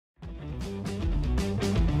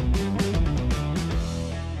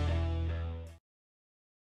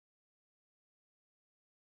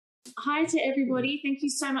Hi to everybody. Thank you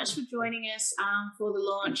so much for joining us for the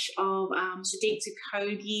launch of Saddiq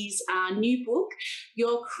Dzukogi's new book,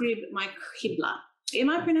 Your Crib, My Qibla. Am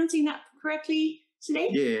I pronouncing that correctly today?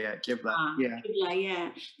 Yeah, Qibla. Qibla, yeah.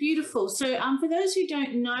 Beautiful. So for those who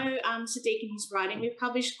don't know Saddiq and his writing, we've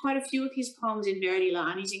published quite a few of his poems in Verity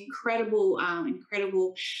and his incredible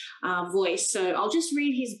voice. So I'll just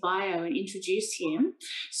read his bio and introduce him.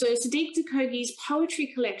 So Saddiq Dzukogi's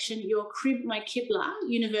poetry collection, Your Crib, My Qibla,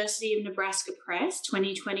 University of Nebraska Press,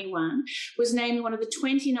 2021, was named one of the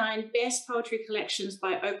 29 best poetry collections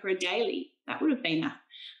by Oprah Daily. That would have been a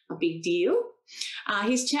big deal.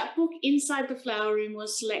 His chapbook, Inside the Flower Room,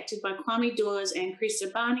 was selected by Kwame Dawes and Chris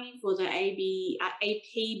Abani for the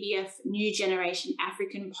APBF New Generation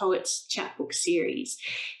African Poets chapbook series.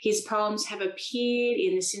 His poems have appeared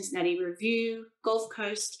in the Cincinnati Review, Gulf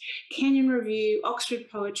Coast, Kenyon Review, Oxford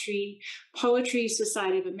Poetry, Poetry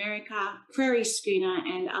Society of America, Prairie Schooner,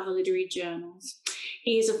 and other literary journals.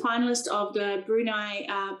 He is a finalist of the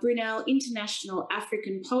Brunel International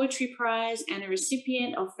African Poetry Prize and a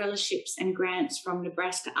recipient of fellowships and grants from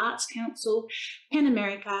Nebraska Arts Council, PEN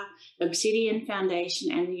America, Obsidian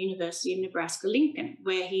Foundation, and the University of Nebraska-Lincoln,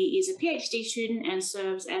 where he is a PhD student and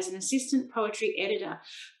serves as an assistant poetry editor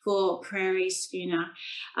for Prairie Schooner.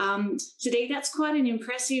 Saddiq, that's quite an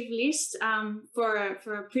impressive list for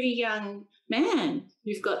a pretty young man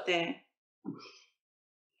you've got there.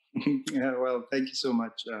 Yeah, well, thank you so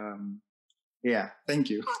much. Thank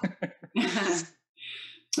you.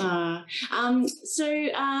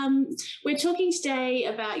 We're talking today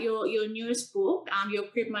about your newest book, Your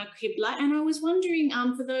Crib, My Qibla, and I was wondering,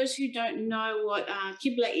 for those who don't know what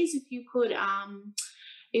Qibla is, if you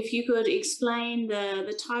could explain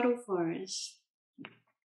the title for us.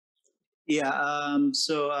 Yeah, I'm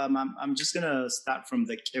just gonna start from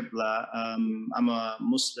the Qibla. I'm a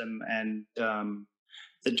Muslim, and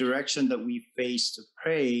the direction that we face to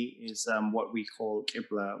pray is what we call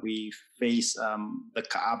Qibla. We face the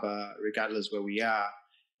Kaaba regardless where we are,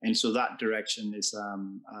 and so that direction is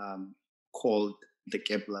called the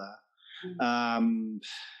Qibla.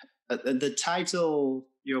 The title,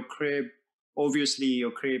 Your Crib, obviously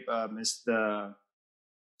Your Crib is the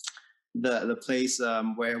place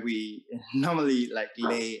where we normally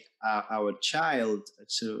lay our child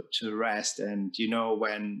to rest. And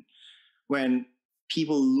when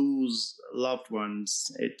people lose loved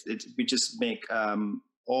ones, we just make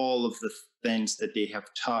all of the things that they have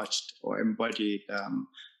touched or embodied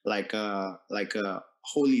like a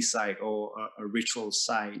holy site or a ritual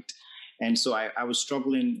site. And so I was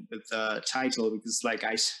struggling with the title because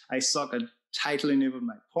I suck at titling even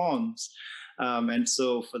my poems. And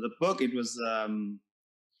so for the book, it was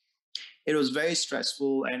very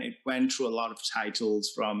stressful, and it went through a lot of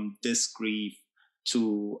titles from This Grief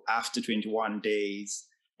to After 21 Days.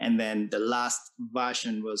 And then the last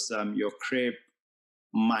version was Your Crib,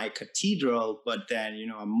 My Cathedral. But then,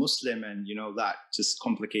 I'm Muslim, and, that just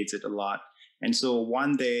complicates it a lot. And so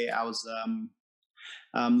one day I was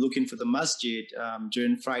looking for the masjid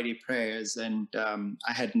during Friday prayers, and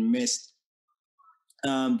I had missed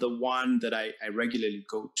the one that I regularly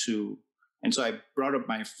go to. And so I brought up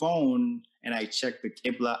my phone and I checked the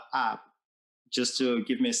Qibla app just to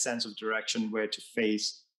give me a sense of direction where to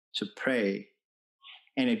face to pray.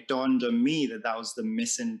 And it dawned on me that was the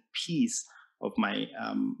missing piece of my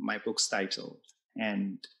my book's title.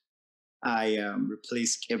 And I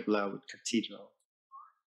replaced Qibla with Cathedral.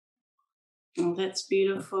 Oh, that's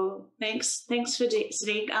beautiful. Thanks for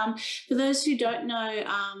Saddiq. For those who don't know,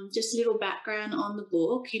 just a little background on the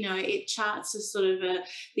book. It charts as sort of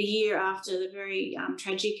the year after the very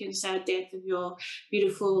tragic and sad death of your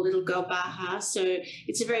beautiful little girl Baha. So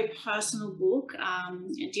it's a very personal book,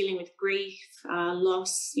 dealing with grief,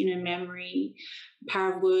 loss, memory,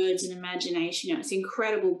 power of words and imagination. It's an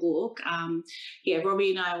incredible book.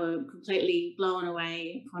 Robbie and I were completely blown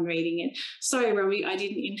away upon reading it. Sorry, Robbie, I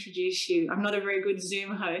didn't introduce you. I'm not a very good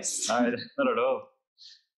Zoom host. No, not at all.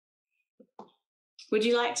 Would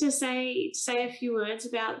you like to say a few words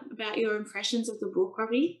about your impressions of the book,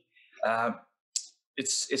 Robbie?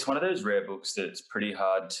 It's one of those rare books that it's pretty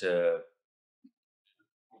hard to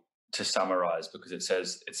summarize, because it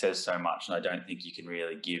says so much, and I don't think you can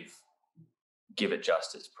really give it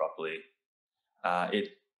justice properly.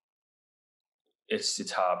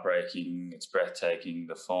 It's heartbreaking, it's breathtaking,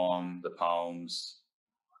 the form, the poems.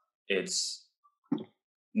 It's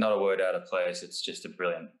not a word out of place. It's just a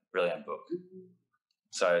brilliant book.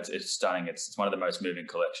 So it's stunning. It's one of the most moving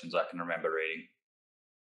collections I can remember reading.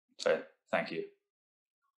 So thank you.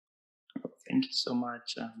 Thank you so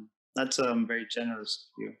much. That's very generous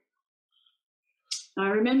of you. I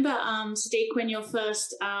remember, Saddiq, when your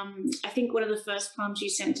first, I think one of the first poems you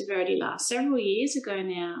sent to Verity several years ago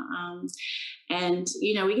now. And,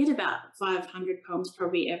 you know, we get about 500 poems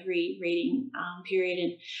probably every reading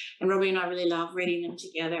period. And Robbie and I really love reading them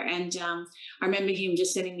together. And I remember him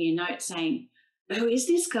just sending me a note saying, who is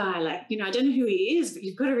this guy? Like, you know, I don't know who he is, but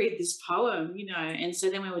you've got to read this poem, you know. And so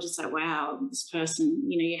then we were just like, wow, this person,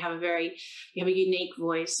 you know, you have a unique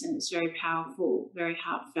voice, and it's very powerful, very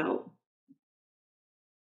heartfelt.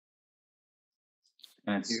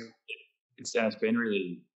 And it's been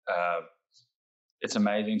really, it's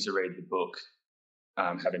amazing to read the book,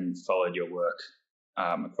 having followed your work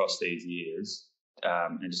across these years,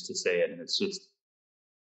 and just to see it. And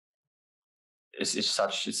it's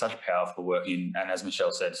such powerful work, and as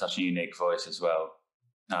Michele said, such a unique voice as well.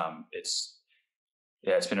 It's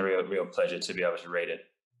been a real pleasure to be able to read it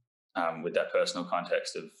with that personal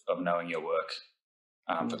context of knowing your work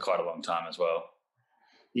for quite a long time as well.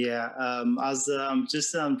 Yeah, I was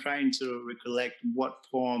just trying to recollect what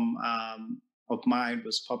poem of mine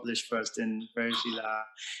was published first in Verity,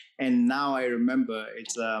 and now I remember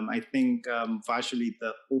it's I think virtually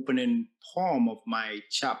the opening poem of my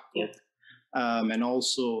chapbook, and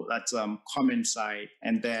also that's comment side,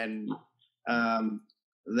 and then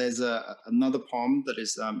there's another poem that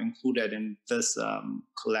is included in this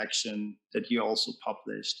collection that you also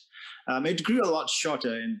published. It grew a lot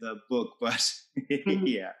shorter in the book, but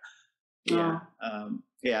yeah.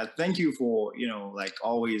 Thank you for, you know, like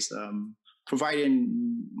always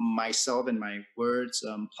providing myself and my words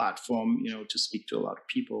platform, you know, to speak to a lot of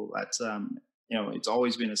people. That's you know, it's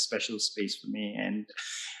always been a special space for me, and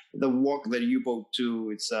the work that you both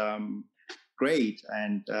do, it's great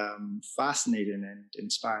and fascinating and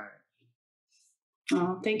inspiring.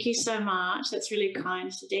 Oh, thank you so much. That's really kind,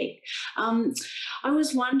 Saddiq. I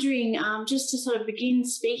was wondering, just to sort of begin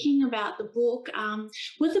speaking about the book,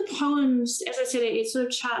 were the poems, as I said, it sort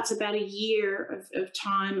of charts about a year of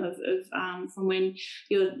time from when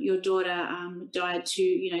your daughter died to,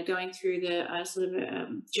 you know, going through the sort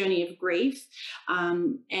of journey of grief.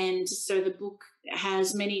 And so the book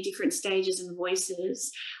has many different stages and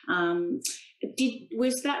voices.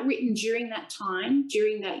 Was that written during that time,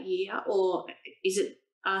 during that year, or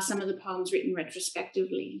are some of the poems written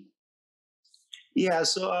retrospectively? Yeah,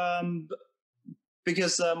 so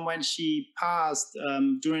because when she passed,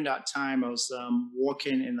 during that time I was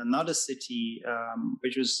working in another city,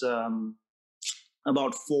 which was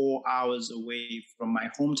about 4 hours away from my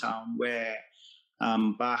hometown, where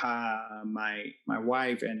Baha, my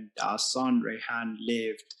wife, and our son Rehan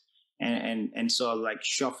lived. And so like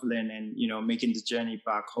shuffling and, you know, making the journey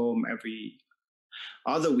back home every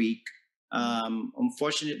other week.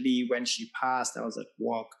 Unfortunately, when she passed, I was at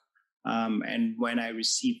work. And when I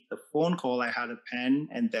received the phone call, I had a pen,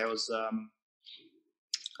 and there was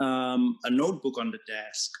a notebook on the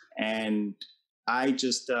desk. And I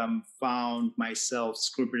just found myself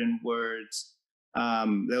scribbling words.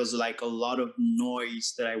 There was like a lot of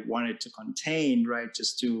noise that I wanted to contain, right?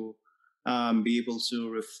 Just to be able to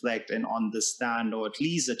reflect and understand, or at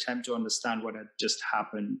least attempt to understand what had just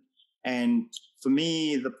happened. And for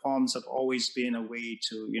me, the poems have always been a way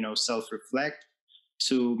to, you know, self-reflect,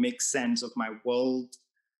 to make sense of my world,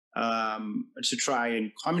 to try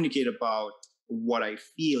and communicate about what I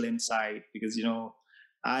feel inside, because, you know,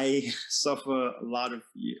 I suffer a lot of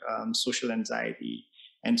social anxiety.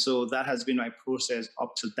 And so that has been my process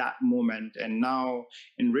up to that moment. And now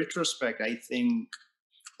in retrospect, I think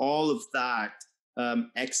all of that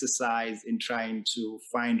exercise in trying to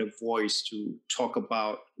find a voice to talk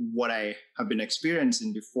about what I have been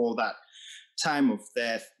experiencing before that time of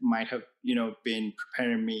death might have, you know, been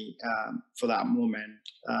preparing me for that moment,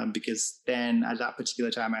 because then at that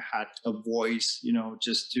particular time I had a voice, you know,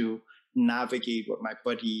 just to navigate what my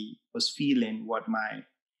body was feeling, what my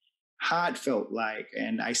heart felt like.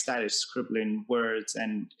 And I started scribbling words,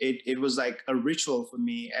 and it was like a ritual for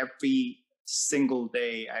me. Every single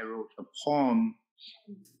day I wrote a poem,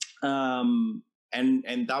 and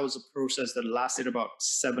that was a process that lasted about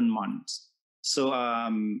 7 months. So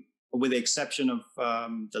with the exception of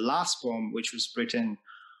the last poem, which was written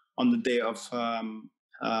on the day of her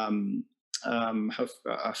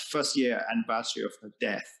first year anniversary of her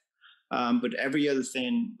death, but every other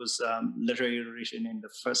thing was literally written in the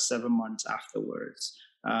first 7 months afterwards.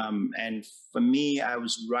 And for me, I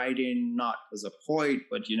was writing not as a poet,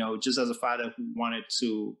 but, you know, just as a father who wanted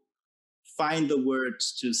to find the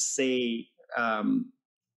words to say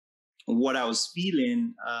what I was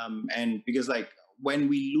feeling. And because, like, when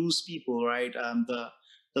we lose people, right,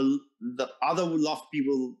 the other loved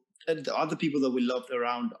the other people that we loved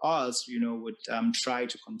around us, would try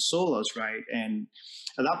to console us, right? And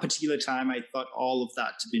at that particular time, I thought all of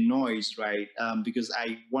that to be noise, right? Because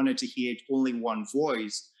I wanted to hear only one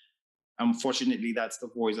voice. Unfortunately, that's the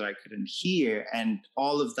voice that I couldn't hear. And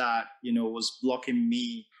all of that, was blocking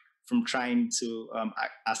me from trying to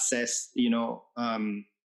assess,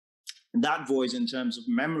 that voice in terms of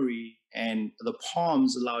memory. And the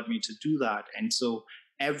poems allowed me to do that. And so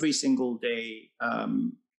every single day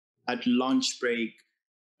at lunch break,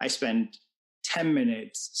 I spent 10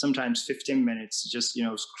 minutes, sometimes 15 minutes, just,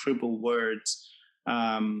 scribble words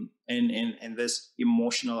in this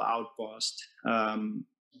emotional outburst.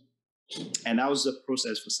 And that was the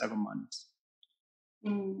process for 7 months.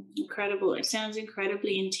 Incredible. It sounds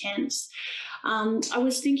incredibly intense. I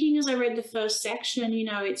was thinking as I read the first section,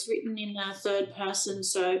 it's written in the third person,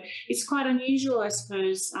 so it's quite unusual, I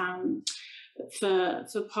suppose, for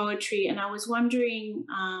poetry. And I was wondering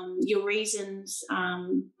your reasons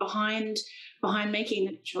behind making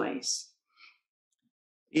the choice.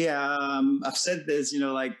 Yeah, I've said this,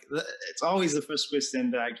 it's always the first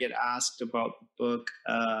question that I get asked about the book.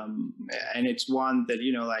 And it's one that,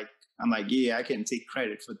 I'm like, yeah, I can take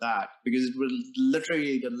credit for that, because it was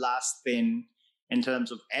literally the last thing in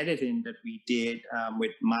terms of editing that we did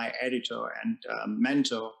with my editor and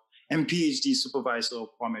mentor and PhD supervisor,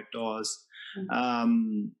 Kwame Dawes.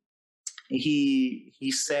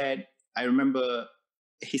 He said, I remember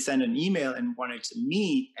he sent an email and wanted to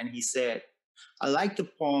meet, and he said, I like the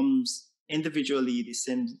poems individually, they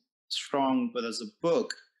seem strong, but as a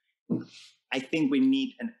book, I think we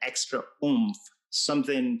need an extra oomph,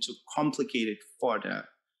 something to complicate it further.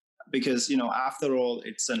 Because, after all,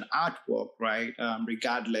 it's an artwork, right?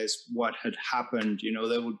 Regardless what had happened,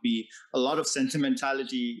 there would be a lot of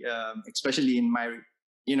sentimentality, especially in my,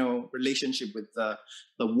 relationship with the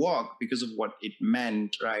work because of what it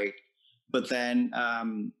meant, right? But then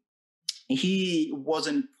he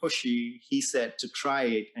wasn't pushy. He said to try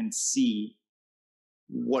it and see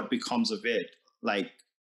what becomes of it. Like,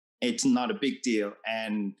 it's not a big deal.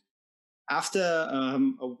 And after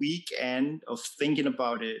a weekend of thinking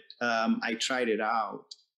about it, I tried it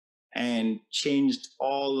out and changed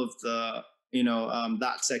all of the,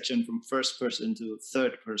 that section from first person to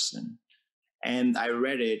third person. And I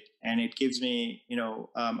read it, and it gives me,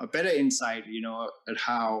 a better insight, at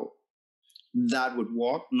how that would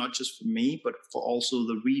work, not just for me, but for also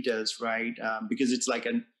the readers, right? Because it's like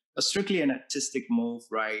a strictly an artistic move,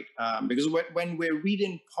 right? Because when we're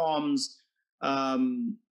reading poems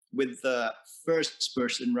with the first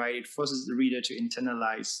person, right, it forces the reader to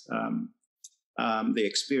internalize the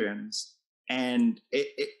experience. And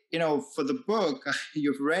it, for the book,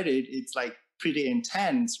 you've read it, it's like pretty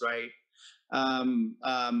intense, right?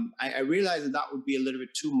 I realized that would be a little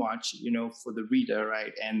bit too much, for the reader,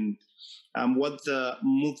 right? And what the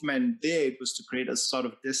movement did was to create a sort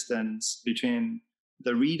of distance between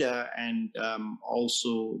the reader and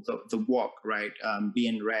also the work, right,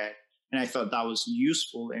 being read. And I thought that was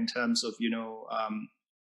useful in terms of,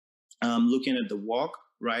 looking at the work,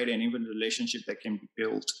 right, and even the relationship that can be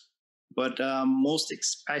built. But most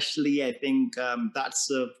especially, I think that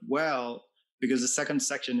served well because the second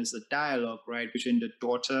section is the dialogue, right, between the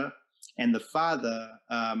daughter and the father.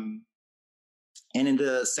 And in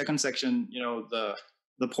the second section,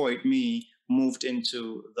 the poet me moved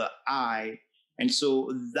into the I. And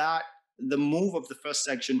so that the move of the first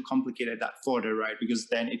section complicated that further, right? Because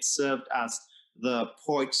then it served as the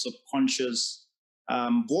poet's subconscious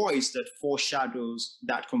voice that foreshadows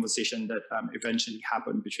that conversation that eventually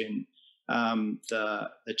happened between the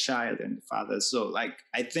child and the father. So, like,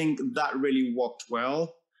 I think that really worked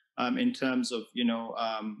well in terms of,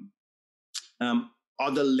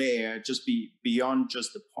 other layer, just beyond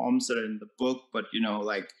just the poems that are in the book, but,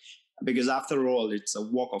 because after all, it's a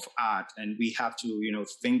work of art, and we have to,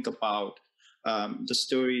 think about the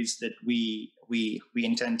stories that we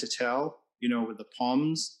intend to tell, with the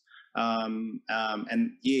poems.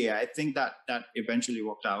 And yeah, I think that eventually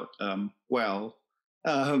worked out well.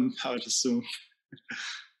 I would assume.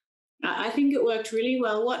 I think it worked really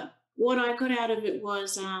well. What I got out of it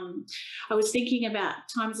was I was thinking about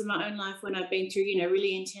times in my own life when I've been through,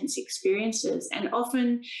 really intense experiences, and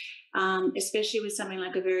often, especially with something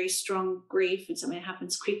like a very strong grief and something that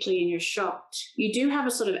happens quickly and you're shocked, you do have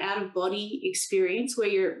a sort of out-of-body experience where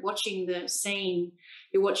you're watching the scene,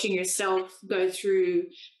 you're watching yourself go through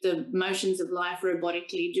the motions of life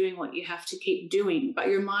robotically, doing what you have to keep doing, but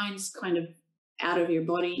your mind's kind of out of your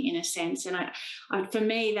body in a sense. And I for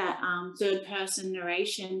me, that third person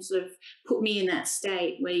narration sort of put me in that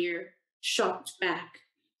state where you're shocked back,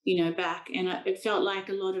 and it felt like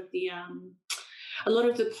a lot of the a lot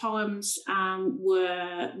of the poems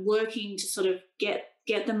were working to sort of get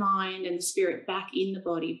the mind and the spirit back in the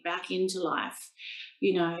body, back into life,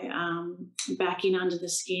 you know, back in under the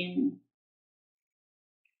skin.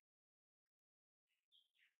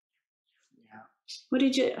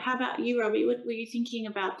 Yeah. How about you, Robbie? What were you thinking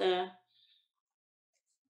about the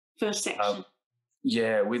first section?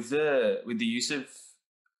 Yeah, with the use of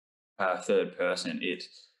third person,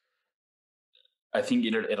 I think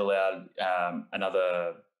it allowed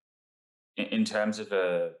another, in terms of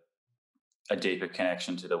a deeper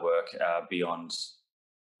connection to the work beyond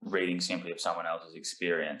reading simply of someone else's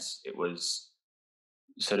experience. It was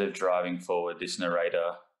sort of driving forward this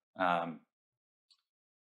narrator.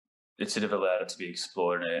 It sort of allowed it to be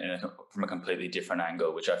explored from a completely different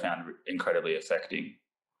angle, which I found incredibly affecting.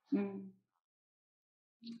 Mm.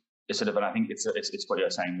 It's sort of, and I think it's what you're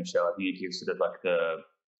saying, Michelle. I think it gives sort of like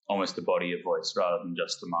almost the body a voice rather than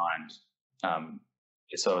just the mind.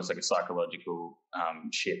 It's almost like a psychological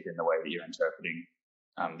shift in the way that you're interpreting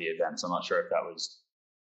the events. I'm not sure if that was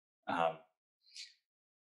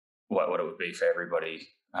what it would be for everybody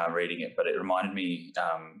reading it, but it reminded me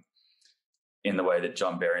in the way that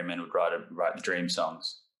John Berryman would write the dream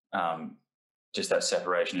songs, just that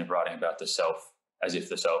separation of writing about the self as if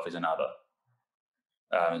the self is another.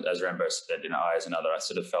 As Rembo said, I as another, I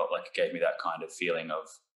sort of felt like it gave me that kind of feeling of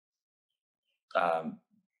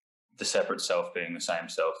the separate self being the same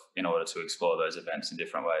self in order to explore those events in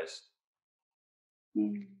different ways.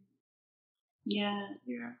 Mm. Yeah.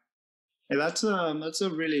 That's a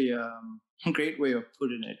really great way of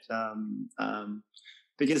putting it.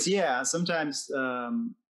 Because sometimes,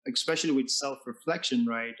 especially with self-reflection,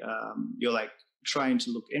 right? You're like trying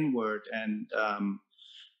to look inward, and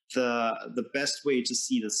the best way to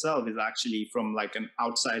see the self is actually from like an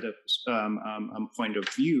outsider point of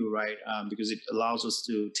view, right? Because it allows us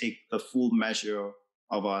to take the full measure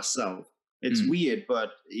of ourselves. It's weird,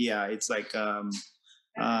 but yeah, it's like a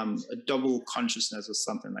double consciousness or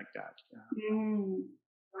something like that.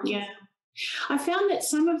 Yeah. I found that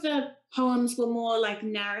some of the poems were more like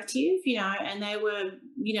narrative, you know, and they were,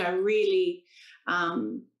 you know, really,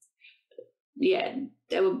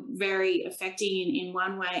 they were very affecting in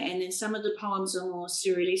one way. And then some of the poems are more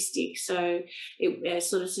surrealistic. So it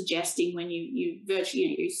sort of suggesting when you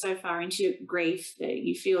virtually, you're so far into grief that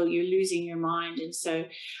you feel you're losing your mind. And so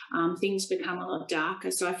things become a lot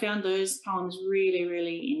darker. So I found those poems really,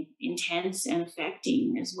 really intense and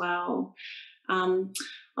affecting as well.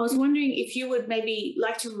 I was wondering if you would maybe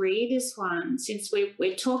like to read this one, since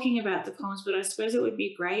we're talking about the poems, but I suppose it would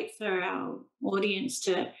be great for our audience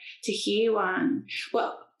to hear one.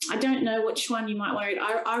 Well, I don't know which one you might want to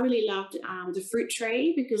read. I really loved The Fruit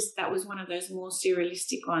Tree, because that was one of those more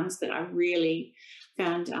surrealistic ones that I really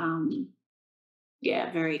found,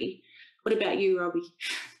 very... What about you, Robbie?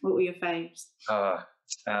 What were your faves?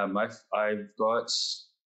 I've got...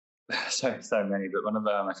 So many, but one of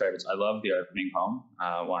my favorites, I love the opening poem,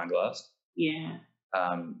 Wine Glass. Yeah.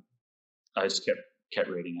 I just kept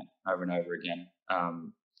reading it over and over again.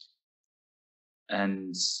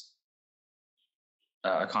 And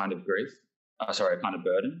A Kind of Grief, A Kind of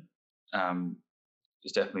Burden,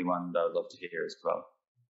 is definitely one that I would love to hear as well.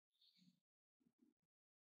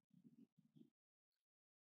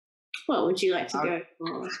 What would you like to go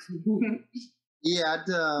for? Yeah,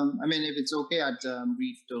 if it's okay, I'd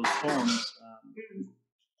read those poems.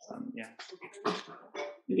 Yeah.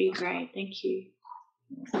 It'd be great. Thank you.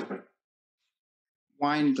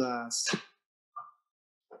 Wine Glass.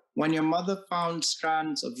 When your mother found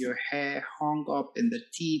strands of your hair hung up in the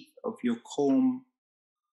teeth of your comb,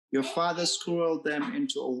 your father swirled them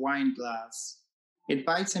into a wine glass. It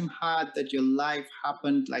bites him hard that your life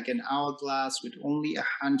happened like an hourglass with only a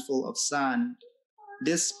handful of sand.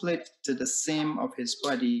 This split to the seam of his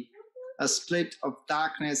body, a split of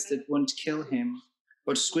darkness that won't kill him,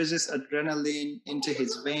 but squeezes adrenaline into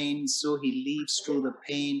his veins so he leaves through the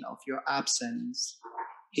pain of your absence.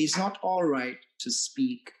 He's not all right to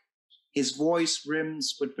speak. His voice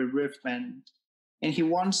rims with bereavement, and he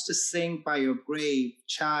wants to sing by your grave,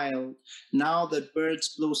 child, now that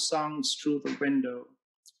birds blow songs through the window.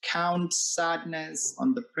 Count sadness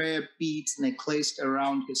on the prayer beads necklaced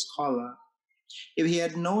around his collar. If he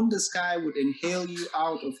had known the sky would inhale you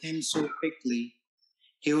out of him so quickly,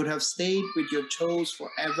 he would have stayed with your toes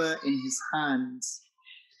forever in his hands.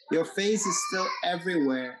 Your face is still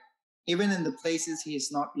everywhere, even in the places he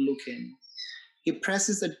is not looking. He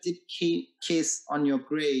presses a deep kiss on your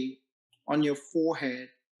grave, on your forehead,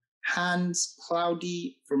 hands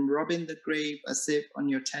cloudy from rubbing the grave as if on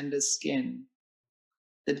your tender skin.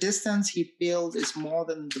 The distance he feels is more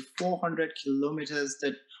than the 400 kilometers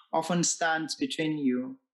that often stands between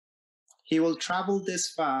you. He will travel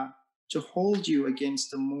this far to hold you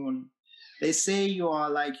against the moon. They say you are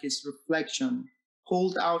like his reflection,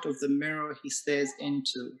 pulled out of the mirror he stares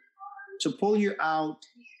into. To pull you out,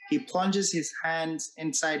 he plunges his hands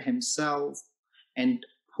inside himself and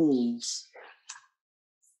pulls.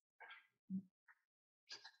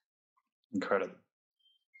 Incredible.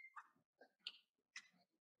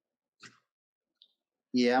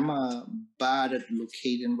 Yeah, I'm bad at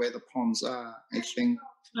locating where the poems are. I think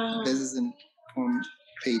this is in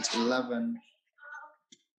page 11.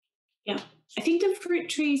 Yeah, I think the fruit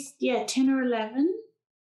trees, 10 or 11.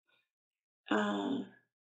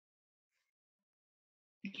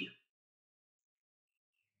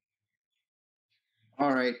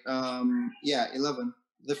 All right. 11.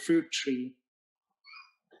 The fruit tree.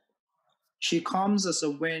 She comes as a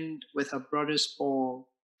wind with her brother's ball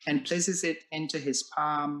and places it into his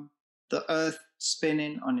palm, the earth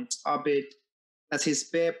spinning on its orbit as his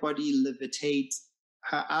bare body levitates,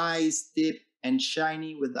 her eyes deep and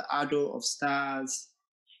shiny with the ardor of stars.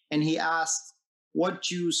 And he asks, what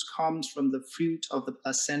juice comes from the fruit of the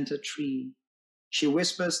placenta tree? She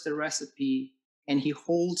whispers the recipe, and he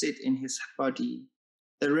holds it in his body,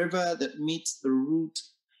 the river that meets the root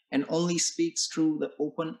and only speaks through the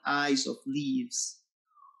open eyes of leaves.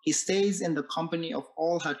 He stays in the company of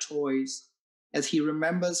all her toys as he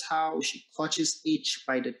remembers how she clutches each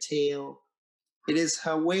by the tail. It is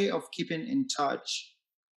her way of keeping in touch.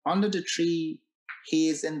 Under the tree, he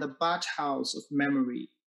is in the bathhouse of memory.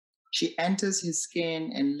 She enters his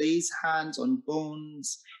skin and lays hands on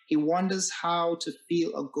bones. He wonders how to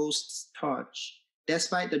feel a ghost's touch,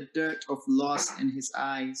 despite the dirt of loss in his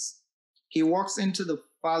eyes. He walks into the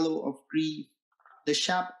fallow of grief. The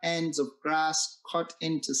sharp ends of grass cut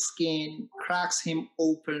into skin cracks him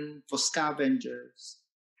open for scavengers.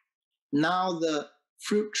 Now the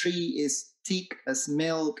fruit tree is thick as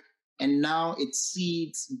milk, and now its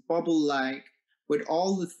seeds bubble like with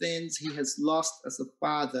all the things he has lost as a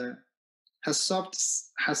father. Her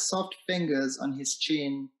soft fingers on his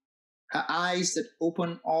chin, her eyes that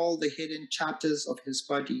open all the hidden chapters of his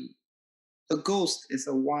body. The ghost is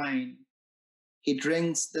a wine. He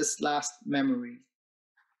drinks this last memory.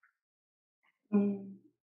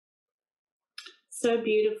 So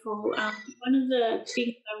beautiful. One of the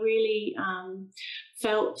things I really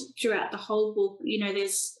felt throughout the whole book,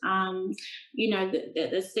 there's,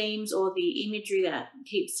 the themes or the imagery that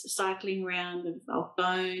keeps cycling around of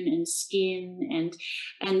bone and skin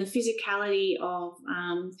and the physicality of,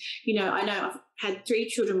 I know I've had 3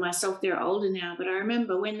 children myself. They're older now, but I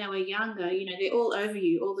remember when they were younger, they're all over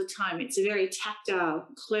you all the time. It's a very tactile,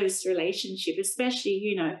 close relationship,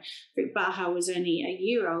 especially, Baha was only a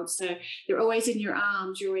year old, so they're always in your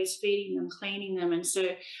arms, you're always feeding them, cleaning them. And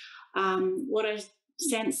so what I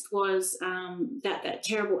sensed was that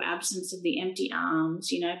terrible absence of the empty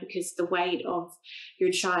arms, because the weight of your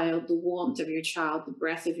child, the warmth of your child, the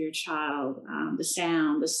breath of your child, the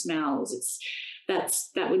sound, the smells,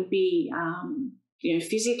 that would be,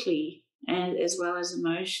 physically and as well as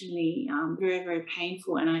emotionally very, very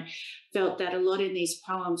painful. And I felt that a lot in these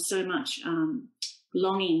poems, so much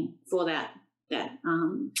longing for that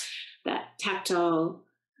tactile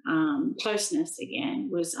closeness again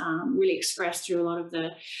was really expressed through a lot of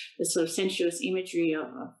the sort of sensuous imagery of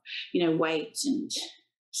weight and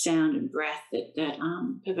sound and breath that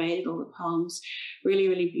pervaded all the poems. Really,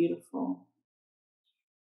 really beautiful.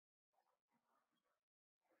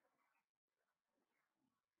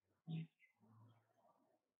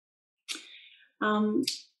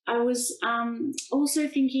 I was also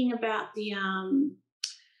thinking about the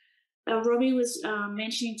Robbie was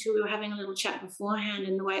mentioning too, we were having a little chat beforehand,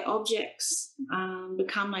 and the way objects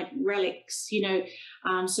become like relics,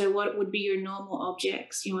 so what would be your normal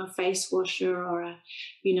objects, a face washer or a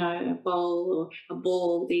bowl or a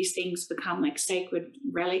ball, these things become like sacred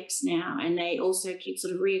relics now, and they also keep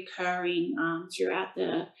sort of reoccurring throughout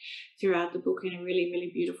the book in a really, really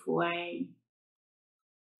beautiful way.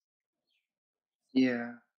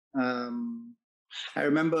 Yeah. I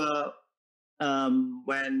remember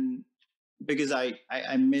because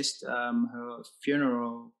I missed her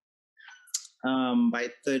funeral by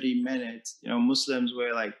 30 minutes. Muslims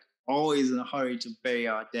were like always in a hurry to bury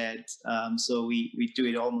our dead, so we do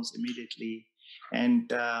it almost immediately.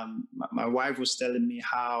 And my wife was telling me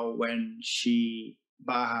how when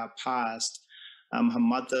Baha passed, her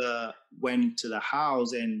mother went to the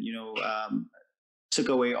house and took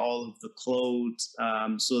away all of the clothes,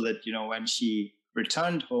 so that when she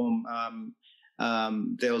returned home,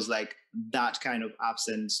 there was like that kind of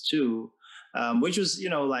absence too, which was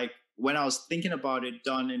like when I was thinking about it,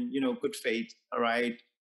 done in good faith, all right,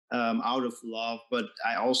 out of love, but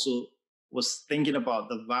I also was thinking about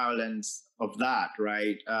the violence of that,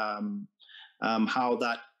 right? How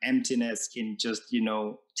that emptiness can just,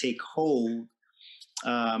 take hold.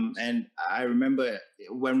 And I remember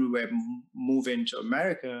when we were moving to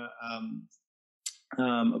America,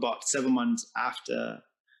 about 7 months after,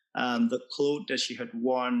 the clothes that she had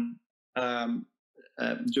worn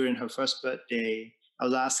during her first birthday, I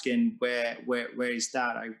was asking where is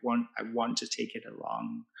that? I want to take it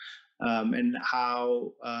along, and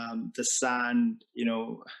how the sand,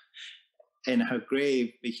 in her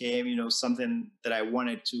grave became, something that I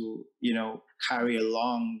wanted to, carry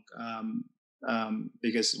along,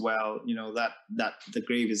 because, well, that the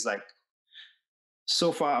grave is like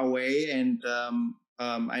so far away, and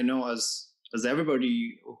I know as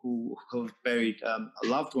everybody who buried a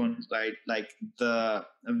loved one, right? Like the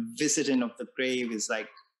visiting of the grave is like,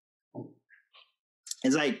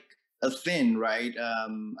 it's like a thing, right?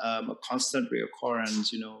 A constant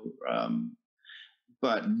reoccurrence,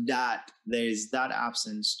 but that there is that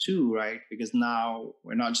absence too, right? Because now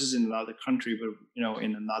we're not just in another country, but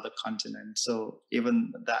in another continent. So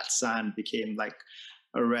even that sand became like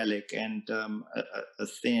a relic and a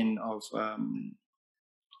thing of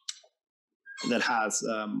that has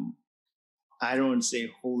I don't want to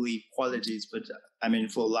say holy qualities, but I mean,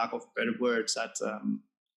 for lack of better words, that's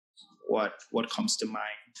what comes to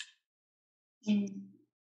mind.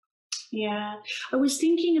 Yeah, I was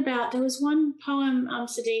thinking about, there was one poem,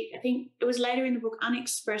 Saddiq, I think it was later in the book,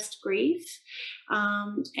 Unexpressed Grief,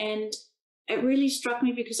 and it really struck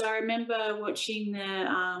me because I remember watching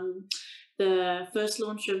the first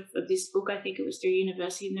launch of this book. I think it was through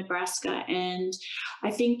University of Nebraska, and I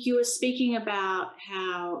think you were speaking about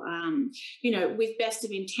how, with best of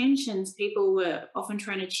intentions, people were often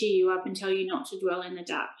trying to cheer you up and tell you not to dwell in the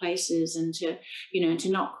dark places and to, to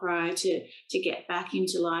not cry, to get back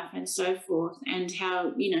into life and so forth, and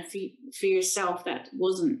how, for yourself that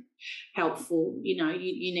wasn't helpful. You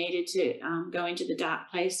needed to go into the dark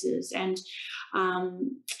places, and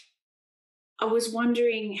I was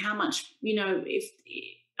wondering how much, if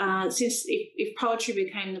poetry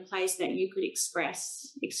became the place that you could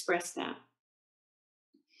express that.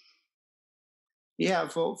 Yeah,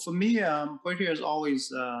 for me, poetry has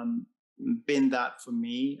always been that for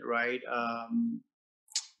me, right?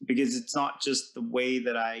 Because it's not just the way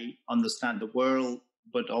that I understand the world,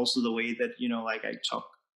 but also the way that, like I talk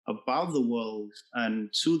about the world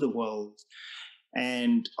and to the world.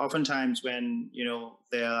 And oftentimes when,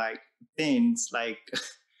 there are like things like,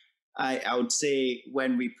 I would say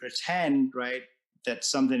when we pretend, right, that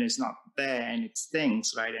something is not there and it's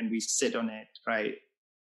things, right, and we sit on it, right,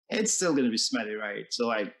 it's still going to be smelly, right? So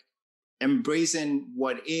like embracing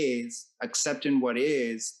what is, accepting what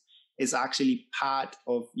is actually part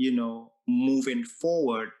of, moving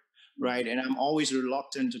forward, right? And I'm always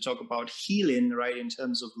reluctant to talk about healing, right, in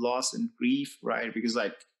terms of loss and grief, right? Because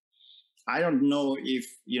like, I don't know if,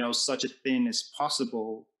 such a thing is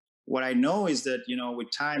possible. What I know is that,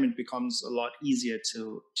 with time, it becomes a lot easier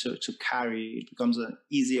to carry. It becomes an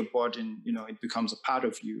easier burden, it becomes a part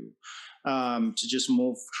of you, to just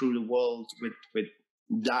move through the world with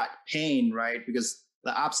that pain, right? Because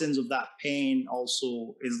the absence of that pain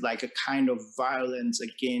also is like a kind of violence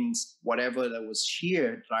against whatever that was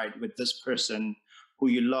shared, right, with this person who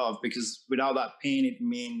you love. Because without that pain, it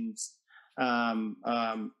means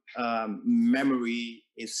memory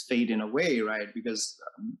is fading away, right? Because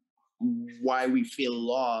why we feel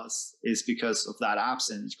lost is because of that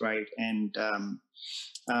absence, right? And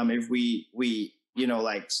if we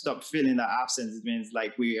like stop feeling that absence, it means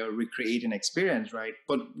like we are recreating experience, right?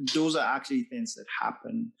 But those are actually things that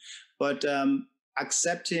happen. But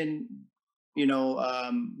accepting,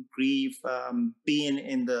 grief, being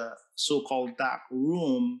in the so-called dark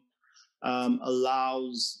room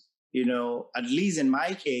allows, at least in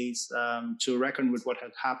my case, to reckon with what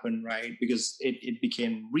had happened, right? Because it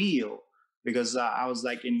became real, because I was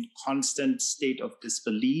like in constant state of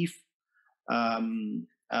disbelief. But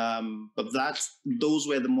those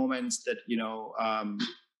were the moments that,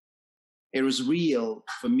 it was real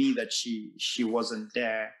for me that she wasn't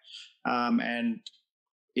there. And,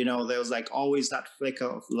 there was like always that flicker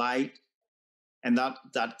of light. And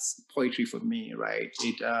that's poetry for me, right?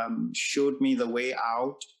 It showed me the way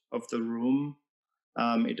out of the room.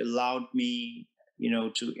 It allowed me,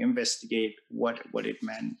 to investigate what it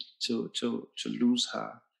meant to lose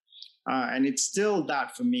her. And it's still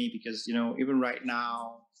that for me, because, even right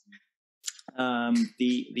now,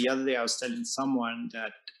 the other day I was telling someone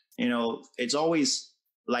that, it's always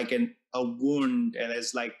like a wound, and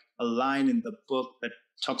there's like a line in the book that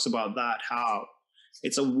talks about that, how,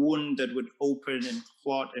 it's a wound that would open and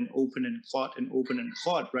clot and open and clot and open and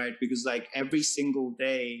clot, right? Because like every single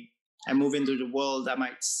day I move into the world, I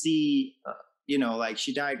might see, like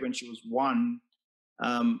she died when she was 1.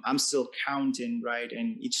 I'm still counting, right?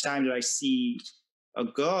 And each time that I see a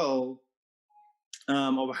girl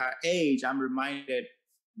of her age, I'm reminded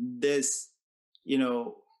this,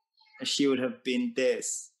 she would have been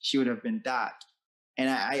this, she would have been that. And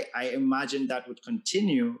I imagine that would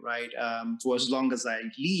continue, right, for as long as I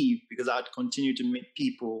live, because I'd continue to meet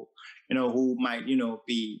people, who might,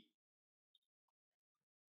 be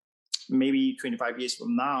maybe 25 years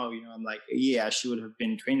from now, I'm like, yeah, she would have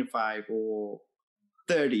been 25 or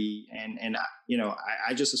 30. And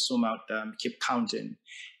I just assume I'd keep counting.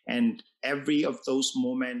 And every of those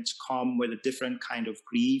moments come with a different kind of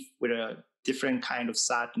grief, with a different kind of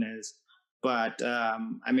sadness. But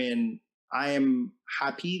I am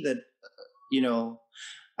happy that,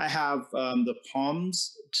 I have the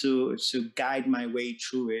poems to guide my way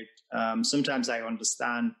through it. Sometimes I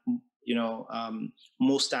understand,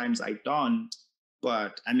 most times I don't.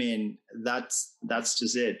 But that's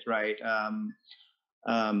just it, right?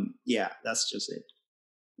 Yeah, that's just it.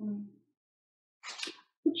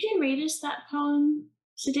 Would you read us that poem,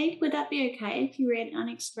 Saddiq? Would that be okay if you read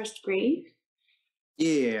Unexpressed Grief?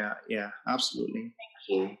 Yeah, absolutely. Thank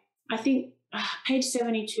you. I think page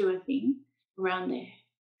 72, I think, around there.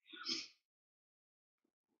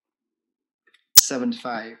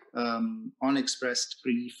 75, Unexpressed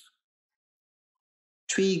Grief.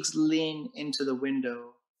 Twigs lean into the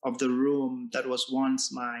window of the room that was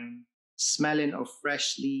once mine, smelling of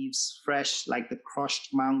fresh leaves, fresh like the crushed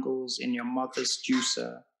mangoes in your mother's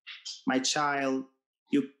juicer. My child,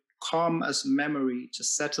 you come as memory to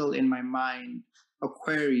settle in my mind, a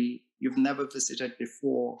query you've never visited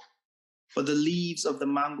before. But the leaves of the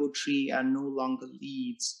mango tree are no longer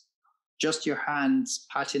leaves, just your hands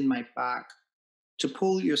patting my back. To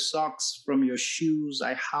pull your socks from your shoes,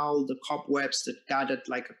 I howl the cobwebs that gathered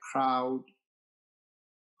like a crowd.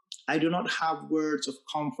 I do not have words of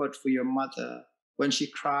comfort for your mother when she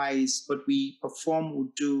cries, but we perform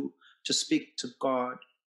wudu to speak to God.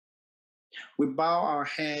 We bow our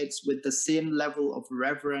heads with the same level of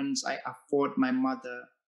reverence I afford my mother.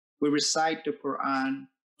 We recite the Quran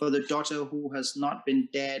for the daughter who has not been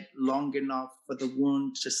dead long enough for the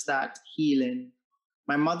wound to start healing.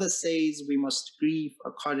 My mother says we must grieve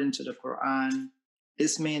according to the Quran.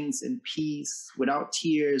 This means in peace, without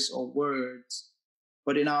tears or words.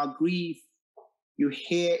 But in our grief, you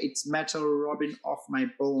hear its metal rubbing off my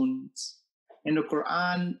bones. In the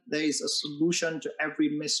Quran, there is a solution to every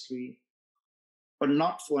mystery, but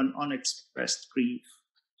not for an unexpressed grief.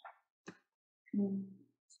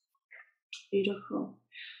 Beautiful.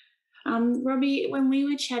 Robbie, when we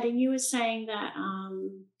were chatting, you were saying that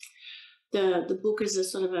the book is a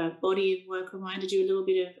sort of a body of work reminded you a little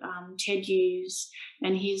bit of Ted Hughes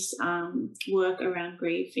and his work around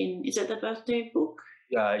grief. Is that the birthday book?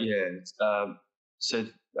 Yeah. So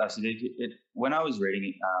when I was reading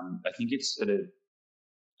it, I think it's sort of,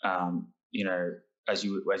 as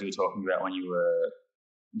you were talking about when you were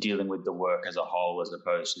dealing with the work as a whole as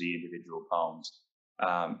opposed to the individual poems,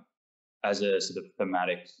 as a sort of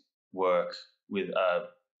thematic work with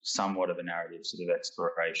somewhat of a narrative sort of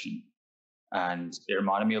exploration. And it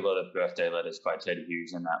reminded me a lot of Birthday Letters by Ted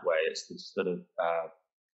Hughes in that way. It's this sort of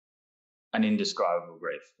an indescribable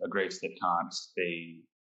grief, a grief that can't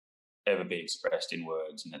ever be expressed in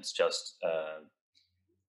words. And it's just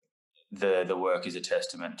the work is a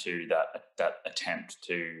testament to that attempt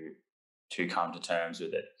to come to terms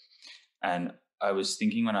with it. And I was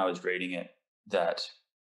thinking when I was reading it that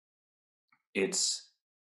it's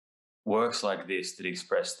works like this that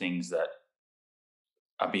express things that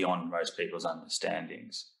are beyond most people's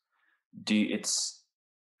understandings. Do you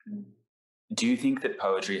think that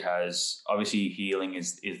poetry has, obviously healing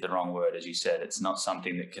is the wrong word, as you said, it's not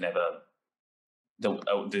something that can ever,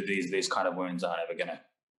 these kind of wounds aren't ever going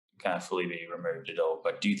to fully be removed at all.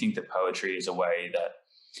 But do you think that poetry is a way that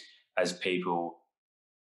as people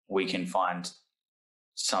we can find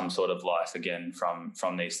some sort of life again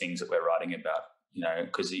from these things that we're writing about?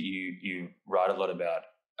 Because you write a lot about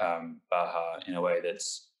Baha in a way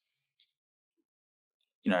that's,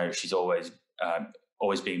 she's always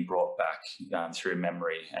being brought back through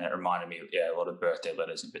memory, and it reminded me, a lot of Birthday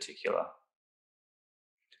Letters in particular.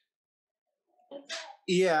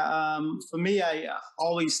 Yeah, for me, I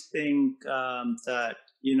always think that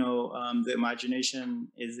the imagination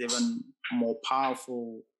is even more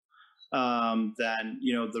powerful than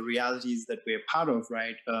the realities that we're part of,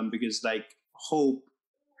 right? Because like hope,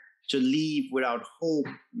 to live without hope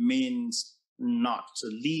means not to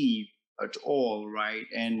live. at all, right?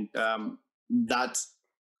 And that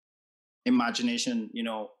imagination,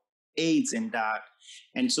 aids in that.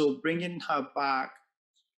 And so bringing her back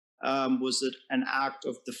was an act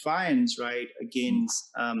of defiance, right,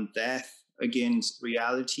 against death, against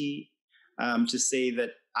reality, to say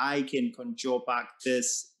that I can conjure back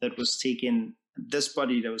this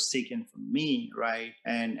body that was taken from me, right?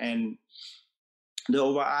 And the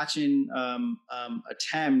overarching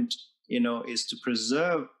attempt, is to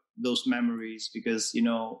preserve those memories, because,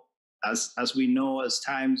 as we know, as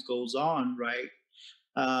time goes on, right,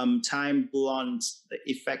 time blunts the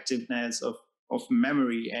effectiveness of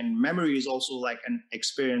memory, and memory is also like an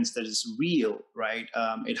experience that is real, right?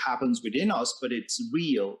 It happens within us, but it's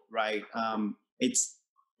real, right? It's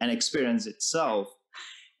an experience itself.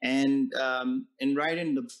 And in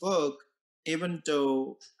writing the book, even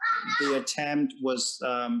though the attempt was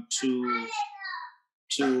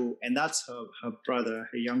to, and that's her brother,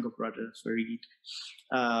 her younger brother, Verity.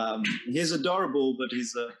 He's adorable, but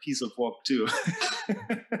he's a piece of work too.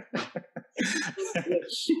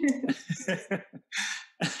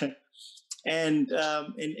 And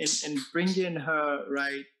in bringing her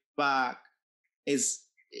right back is,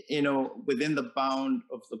 within the bound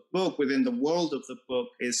of the book, within the world of the book,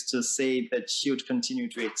 is to say that she would continue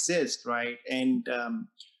to exist, right? And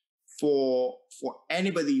for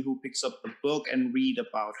anybody who picks up the book and read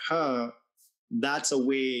about her, that's a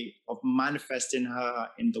way of manifesting her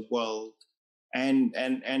in the world. And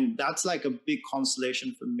that's like a big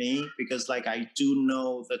consolation for me, because like I do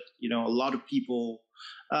know that a lot of people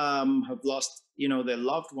have lost their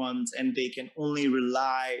loved ones, and they can only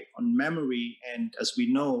rely on memory. And as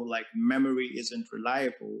we know, like memory isn't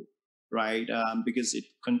reliable, right? Because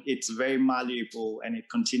it's very malleable, and it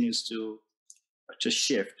continues to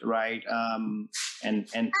shift, right? And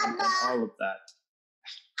all of that.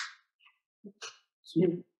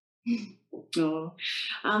 Oh,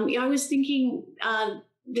 I was thinking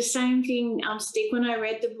the same thing, Stick, when I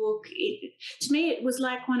read the book. To me, it was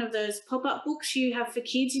like one of those pop-up books you have for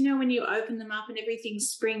kids, when you open them up and everything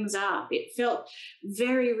springs up. It felt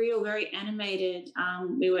very real, very animated.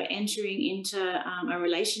 We were entering into a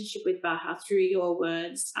relationship with Baha through your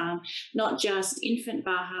words, not just infant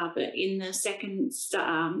Baha, but in the second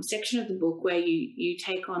section of the book, where you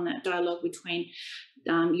take on that dialogue between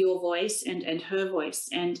your voice and her voice,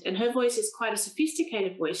 and her voice is quite a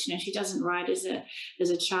sophisticated voice. She doesn't write as a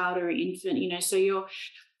child or an infant. So you're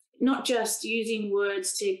not just using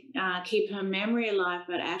words to keep her memory alive,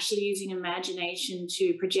 but actually using imagination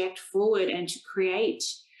to project forward and to create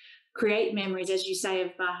memories, as you say,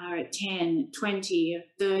 of Baha at 10, 20,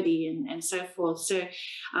 30, and so forth. So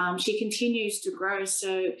she continues to grow.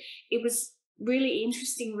 So it was really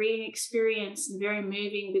interesting reading experience, and very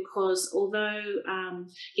moving, because although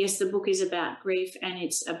yes, the book is about grief, and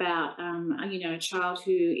it's about a child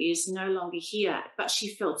who is no longer here, but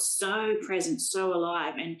she felt so present, so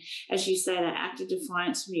alive. And as you say, that act of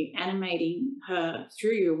defiance from you animating her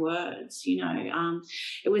through your words,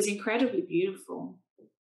 it was incredibly beautiful.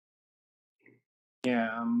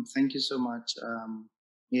 Yeah, thank you so much.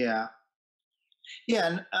 Yeah,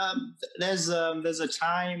 and there's a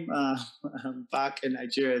time back in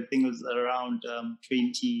Nigeria, I think it was around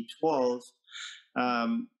 2012.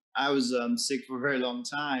 I was sick for a very long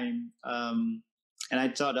time, and I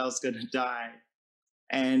thought I was going to die.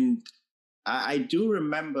 And I do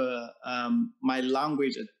remember my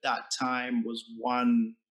language at that time was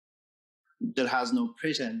one that has no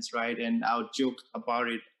pretense, right? And I'll joke about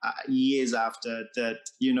it years after that.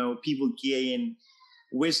 People gain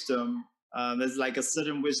wisdom. There's like a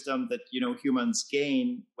certain wisdom that humans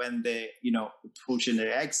gain when they approaching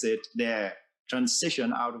their exit, their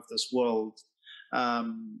transition out of this world.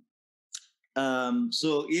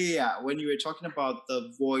 So yeah, when you were talking about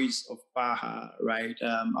the voice of Baha, right?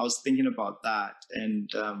 I was thinking about that, and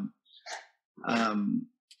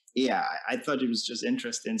yeah, I thought it was just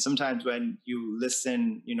interesting. Sometimes when you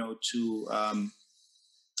listen, to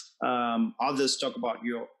others talk about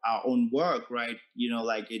our own work, right?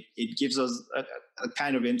 Like it gives us a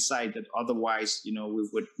kind of insight that otherwise, we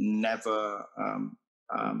would never,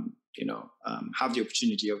 have the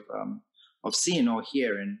opportunity of seeing or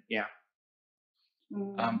hearing. Yeah.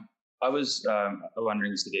 I was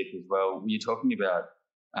wondering, Saddiq, as well, when you're talking about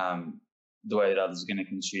the way that others are going to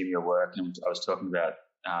consume your work, and I was talking about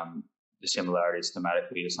the similarities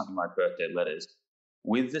thematically to something like birthday letters.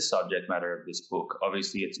 With the subject matter of this book,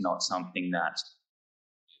 obviously it's not something that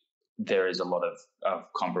there is a lot of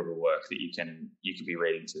comparable work that you can be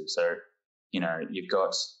reading to. So, you've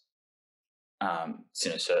got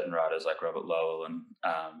certain writers like Robert Lowell and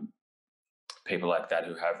people like that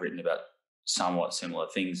who have written about somewhat similar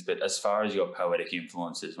things. But as far as your poetic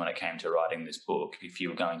influences when it came to writing this book, if you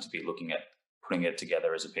were going to be looking at putting it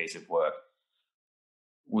together as a piece of work,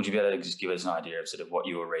 would you be able to just give us an idea of sort of what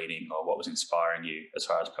you were reading or what was inspiring you as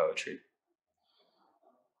far as poetry?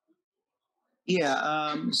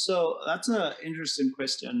 Yeah, so that's an interesting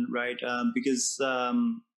question, right? Because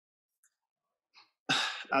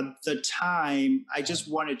at the time, I just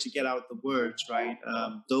wanted to get out the words, right?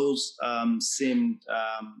 Those seemed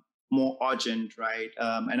more urgent, right?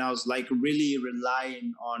 And I was like really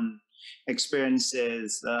relying on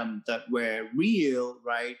experiences that were real,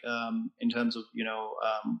 right? In terms of,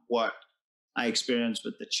 what I experienced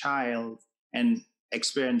with the child, and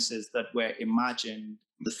experiences that were imagined,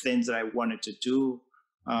 the things that I wanted to do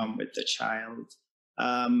with the child.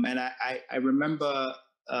 And I remember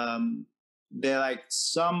there are like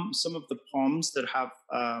some of the poems that have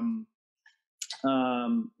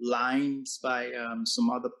lines by some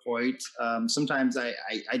other poets. Sometimes I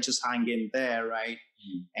just hang in there, right?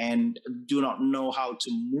 And do not know how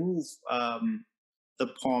to move the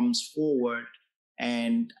poems forward.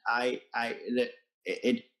 And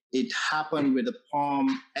it happened with the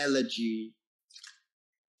poem Elegy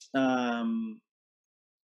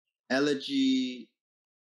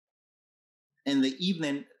in the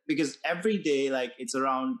evening, because every day, like it's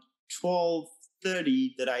around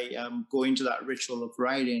 12:30 that I go into that ritual of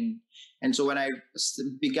writing. And so when I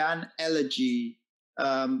began Elegy,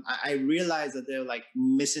 I realized that there were like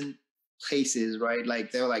missing places, right?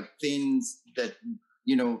 Like there were like things that,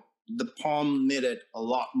 the poem needed a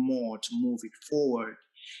lot more to move it forward.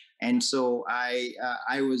 And so I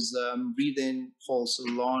was reading Paul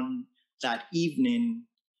Celan that evening,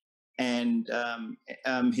 and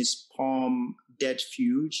his poem Dead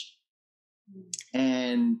Fuge.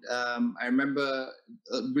 And I remember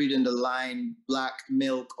reading the line, "Black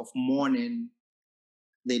milk of morning,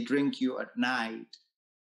 they drink you at night.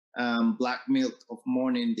 Black milk of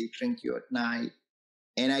morning, they drink you at night."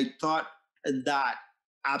 And I thought that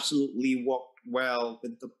absolutely worked well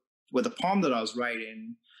with the poem that I was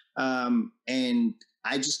writing. And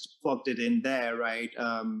I just plugged it in there, right?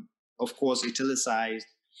 Of course, italicized.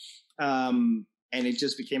 And it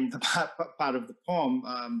just became the part of the poem.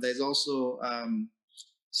 There's also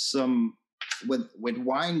some with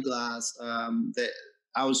Wine Glass that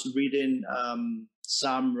I was reading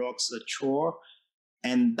Sam Rock's The Chore,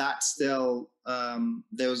 and that still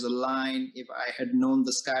there was a line, "If I had known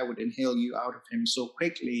the sky would inhale you out of him so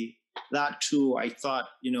quickly." That too, I thought,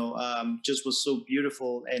 just was so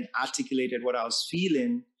beautiful and articulated what I was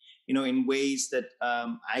feeling, in ways that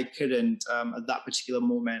I couldn't at that particular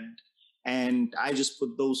moment. And I just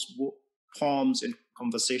put those poems in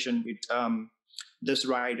conversation with these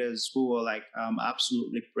writers who were like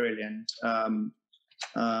absolutely brilliant.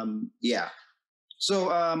 Yeah. So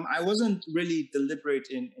I wasn't really deliberate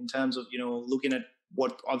in terms of, looking at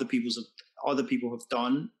what other people have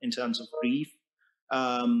done in terms of grief.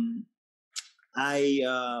 I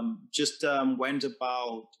just went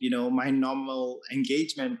about, my normal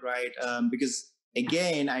engagement, right? Because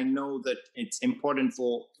again, I know that it's important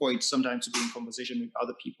for poets sometimes to be in conversation with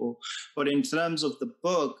other people. But in terms of the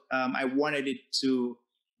book, I wanted it to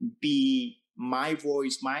be my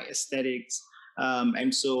voice, my aesthetics.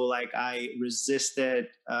 And so like I resisted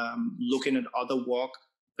looking at other work,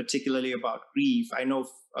 particularly about grief. I know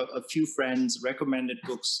a few friends recommended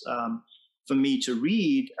books for me to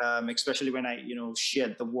read, especially when I,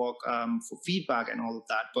 shared the work for feedback and all of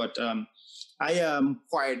that. But I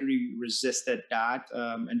quietly resisted that.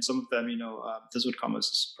 And some of them, this would come as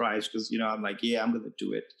a surprise because, I'm like, yeah, I'm going to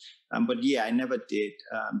do it. But yeah, I never did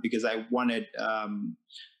because I wanted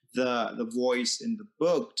the voice in the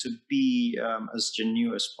book to be as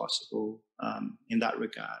genuine as possible in that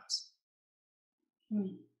regards.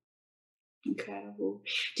 Incredible.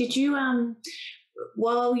 Did you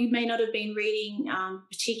while you may not have been reading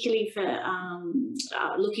particularly for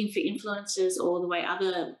looking for influences or the way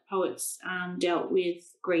other poets dealt with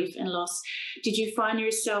grief and loss, did you find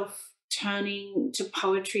yourself turning to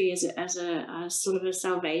poetry as a sort of a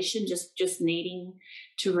salvation, just needing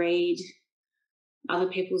to read other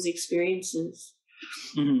people's experiences?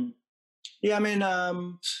 Mm-hmm. Yeah, I mean,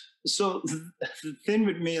 so the thing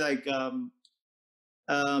with me, like,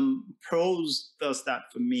 prose does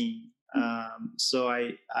that for me. So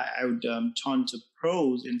I would turn to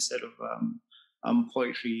prose instead of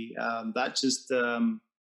poetry. That just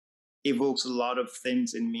evokes a lot of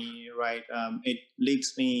things in me, right? It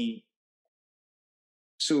leads me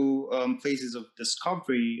to places of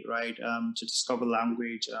discovery, right? To discover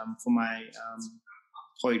language for my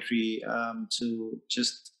poetry, to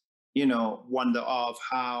just, wonder of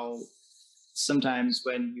how sometimes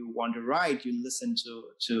when you want to write, you listen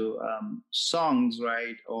to songs,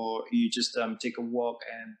 right? Or you just take a walk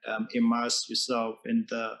and immerse yourself in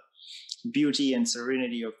the beauty and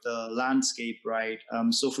serenity of the landscape, right?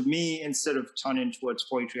 So for me, instead of turning towards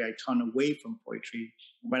poetry, I turn away from poetry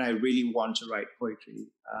when I really want to write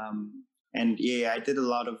poetry. And yeah, I did a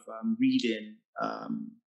lot of reading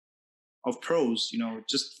of prose,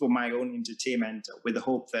 just for my own entertainment, with the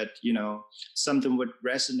hope that, something would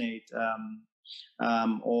resonate,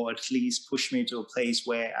 or at least push me to a place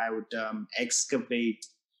where I would excavate,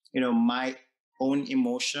 my own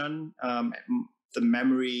emotion, the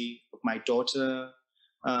memory of my daughter,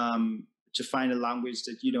 to find a language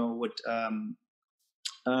that, would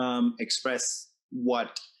express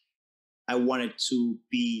what I wanted to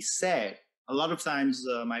be said. A lot of times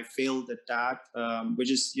I failed at that,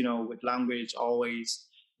 which is, with language always,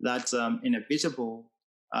 that's inevitable.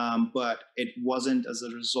 But it wasn't as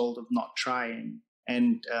a result of not trying.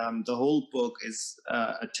 And the whole book is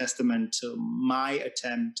a testament to my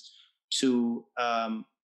attempt to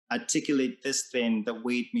articulate this thing that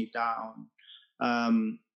weighed me down.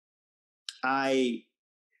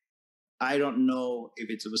 I don't know if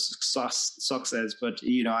it was success, but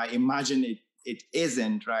I imagine it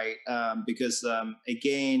isn't, right? Because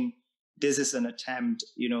again, this is an attempt,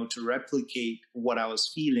 to replicate what I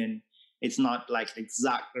was feeling. It's not like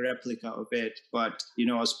exact replica of it, but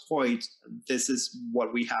as poets, this is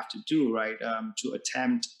what we have to do, right? To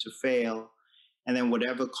attempt, to fail, and then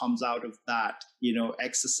whatever comes out of that,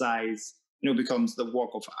 exercise, becomes the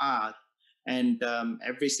work of art. And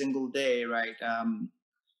every single day, right?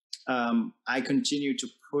 I continue to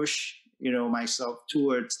push, myself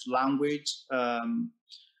towards language,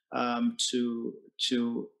 to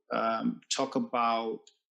talk about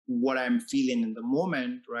what I'm feeling in the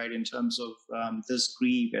moment, right? In terms of this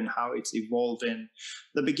grief and how it's evolving.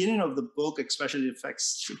 The beginning of the book, especially the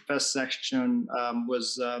first section,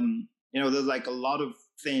 was, there's like a lot of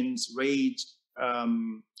things: rage,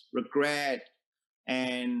 regret,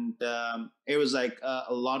 and it was like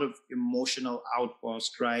a lot of emotional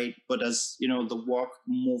outburst, right? But as the work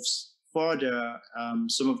moves further,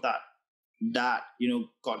 some of that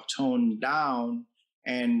got toned down,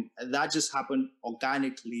 and that just happened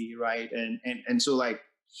organically, right? And so, like,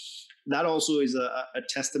 that also is a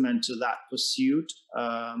testament to that pursuit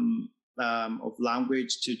of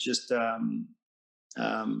language, to just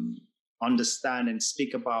understand and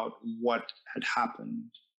speak about what had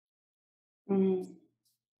happened. Mm.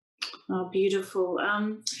 Oh, beautiful.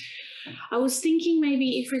 I was thinking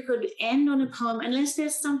maybe if we could end on a poem, unless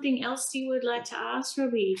there's something else you would like to ask,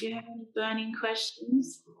 Robbie. Do you have any burning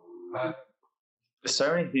questions? There's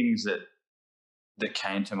so many things that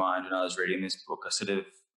came to mind when I was reading this book.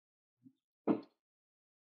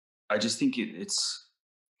 I just think it's,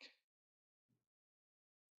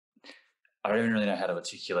 I don't even really know how to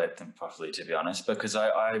articulate them properly, to be honest, because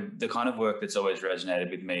the kind of work that's always resonated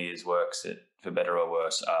with me is works that, for better or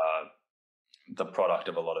worse, are the product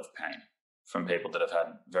of a lot of pain from people that have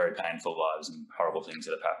had very painful lives and horrible things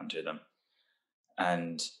that have happened to them.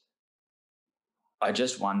 And I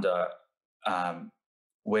just wonder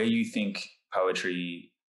where you think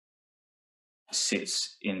poetry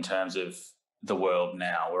sits in terms of the world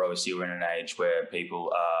now, where obviously we're in an age where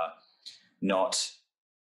people are not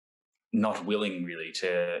willing really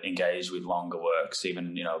to engage with longer works,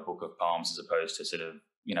 even, a book of poems, as opposed to sort of,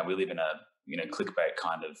 we live in a, clickbait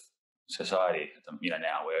kind of society,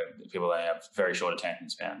 now, where people only have very short attention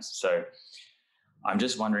spans. So I'm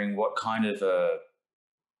just wondering what kind of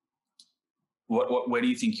where do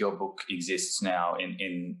you think your book exists now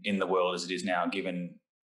in the world as it is now, given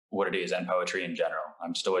what it is, and poetry in general?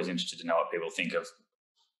 I'm just always interested to know what people think of,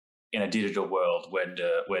 in a digital world, where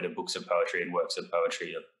do books of poetry and works of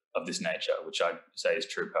poetry of this nature, which I'd say is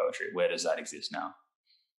true poetry, where does that exist now?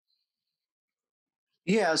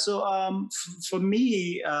 Yeah, so for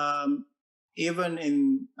me, even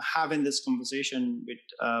in having this conversation with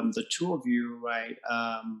the two of you, right,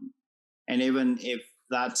 and even if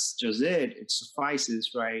that's just it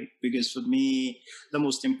suffices, right? Because for me, the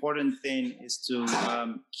most important thing is to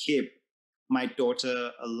keep my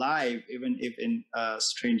daughter alive, even if in a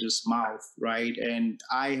stranger's mouth, right? And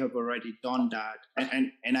I have already done that.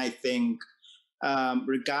 And I think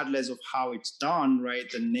regardless of how it's done, right,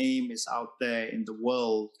 the name is out there in the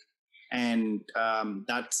world, and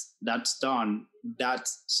that's done.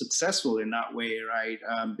 That's successful in that way, right?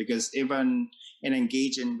 Because even in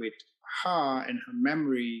engaging with her and her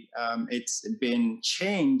memory, it's been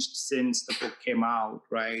changed since the book came out,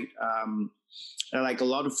 right? Like a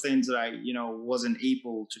lot of things that I, wasn't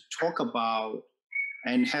able to talk about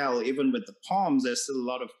And hell, even with the poems, there's still a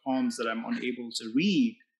lot of poems that I'm unable to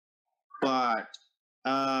read. But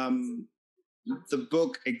the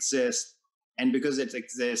book exists, and because it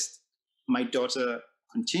exists, my daughter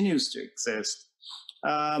continues to exist.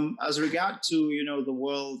 As regard to, you know, the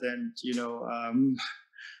world and, you know,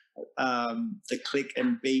 the click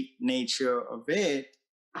and bait nature of it,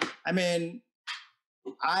 I mean,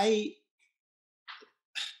 I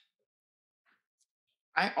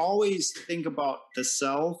always think about the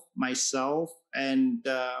self, myself, and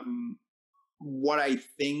what I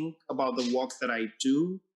think about the work that I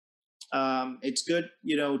do. It's good,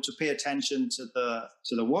 you know, to pay attention to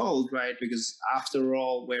the world, right? Because after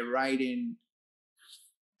all, we're writing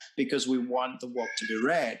because we want the work to be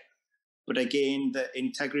read. But again, the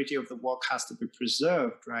integrity of the work has to be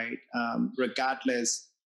preserved, right? Regardless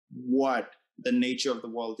what the nature of the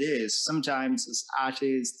world is. Sometimes as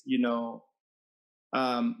artists, you know,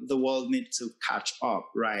 the world needs to catch up,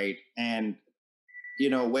 right? And, you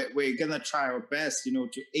know, we're going to try our best, you know,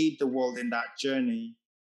 to aid the world in that journey.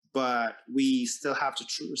 But we still have to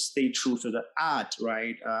stay true to the art,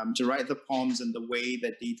 right? To write the poems in the way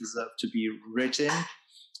that they deserve to be written,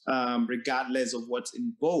 regardless of what's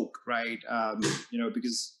in vogue, right? You know,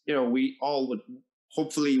 because, you know, we all would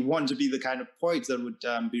hopefully want to be the kind of poets that would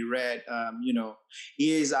be read, you know,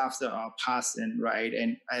 years after our passing, right?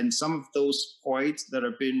 And some of those poets that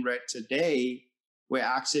are being read today were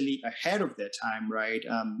actually ahead of their time, right?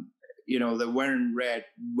 You know, they weren't read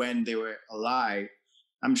when they were alive.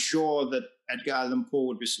 I'm sure that Edgar Allan Poe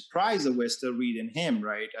would be surprised that we're still reading him,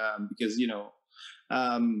 right? Because, you know,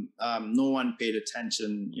 no one paid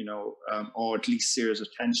attention, you know, or at least serious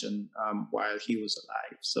attention while he was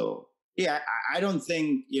alive. So, yeah, I don't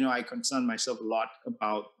think, you know, I concern myself a lot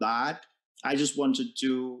about that. I just want to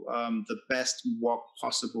do the best work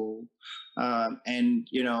possible. And,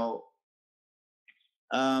 you know,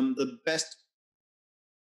 the best,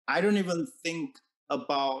 I don't even think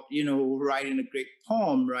about, you know, writing a great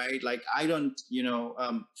poem, right? Like, I don't, you know,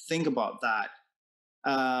 think about that.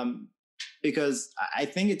 Because I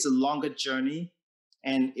think it's a longer journey,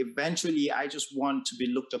 and eventually I just want to be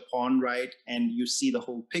looked upon, right? And you see the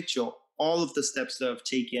whole picture, all of the steps that I've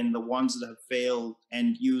taken, the ones that have failed,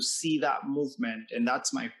 and you see that movement. And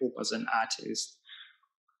that's my hope as an artist.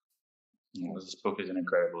 Well, this book is an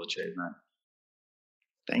incredible achievement.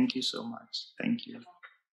 Thank you so much. Thank you.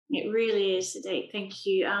 It really is, Saddiq. Thank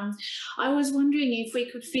you. I was wondering if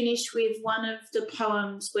we could finish with one of the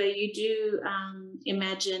poems where you do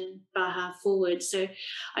imagine Baha forward. So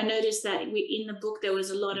I noticed that in the book there was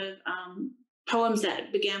a lot of poems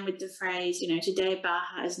that began with the phrase, you know, today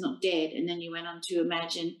Baha is not dead, and then you went on to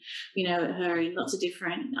imagine, you know, her in lots of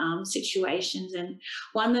different situations. And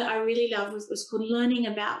one that I really loved was called Learning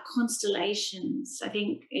About Constellations. I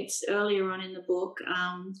think it's earlier on in the book.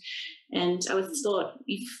 And I would thought,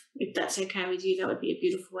 if that's okay with you, that would be a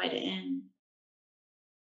beautiful way to end.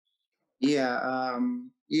 Yeah, I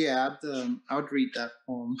would read that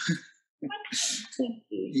poem. Thank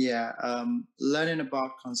you. Yeah, Learning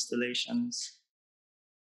About Constellations.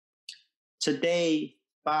 Today,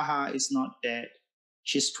 Baha is not dead.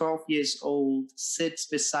 She's 12 years old, sits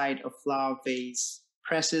beside a flower vase,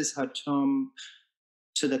 presses her thumb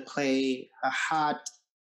to the clay, her heart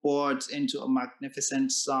boards into a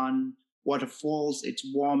magnificent sun, waterfalls its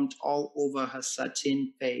warmth all over her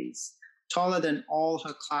satin face. Taller than all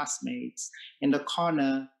her classmates, in the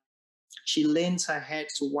corner, she leans her head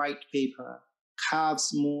to white paper,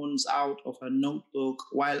 carves moons out of her notebook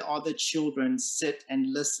while other children sit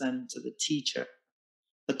and listen to the teacher.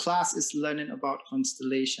 The class is learning about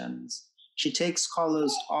constellations. She takes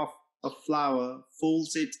colors off a flower,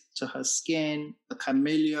 folds it to her skin, a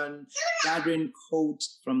chameleon, gathering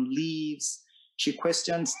coats from leaves. She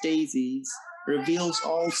questions daisies, reveals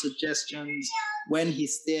all suggestions when he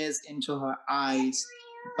stares into her eyes.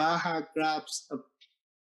 Baha grabs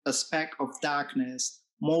a speck of darkness,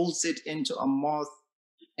 molds it into a moth,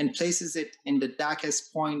 and places it in the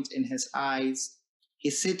darkest point in his eyes. He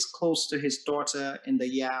sits close to his daughter in the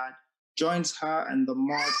yard, joins her and the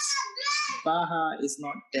moths. Baha is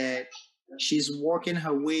not dead. She's working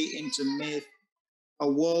her way into myth,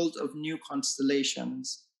 a world of new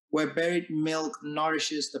constellations, where buried milk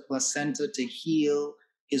nourishes the placenta to heal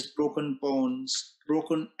his broken bones,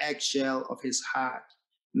 broken eggshell of his heart,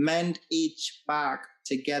 mend each back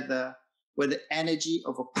together with the energy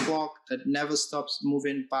of a clock that never stops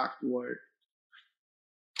moving backward.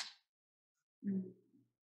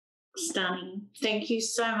 Stunning. Thank you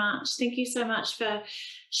so much. Thank you so much for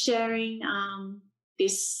sharing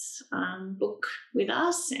this book with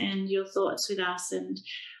us and your thoughts with us, and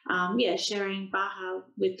sharing Baha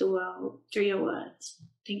with the world through your words.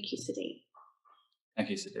 Thank you, Saddiq. Thank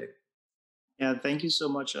you, Saddiq. Yeah, thank you so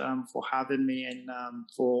much for having me, and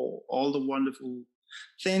for all the wonderful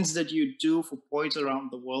things that you do for poets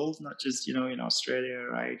around the world, not just in Australia,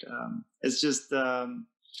 right? It's just a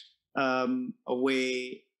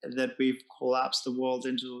way that we've collapsed the world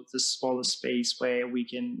into this smaller space where we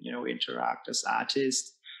can interact as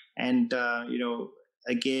artists, and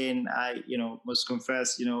again, I must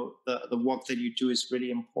confess, the work that you do is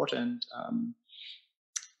really important.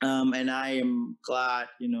 And I am glad,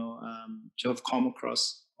 to have come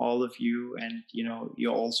across all of you, and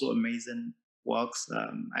you're also amazing works.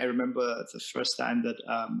 I remember the first time that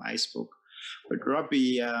I spoke with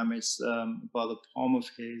Robbie. It's about a poem of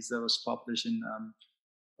his that was published in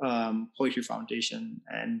Poetry Foundation,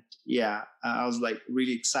 and I was like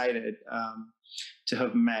really excited to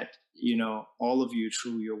have met all of you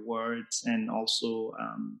through your words, and also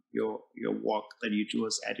your work that you do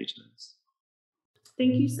as editors.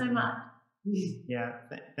 Thank you so much. Yeah,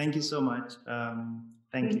 thank you so much.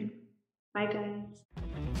 Thank you. Bye,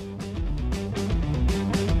 guys.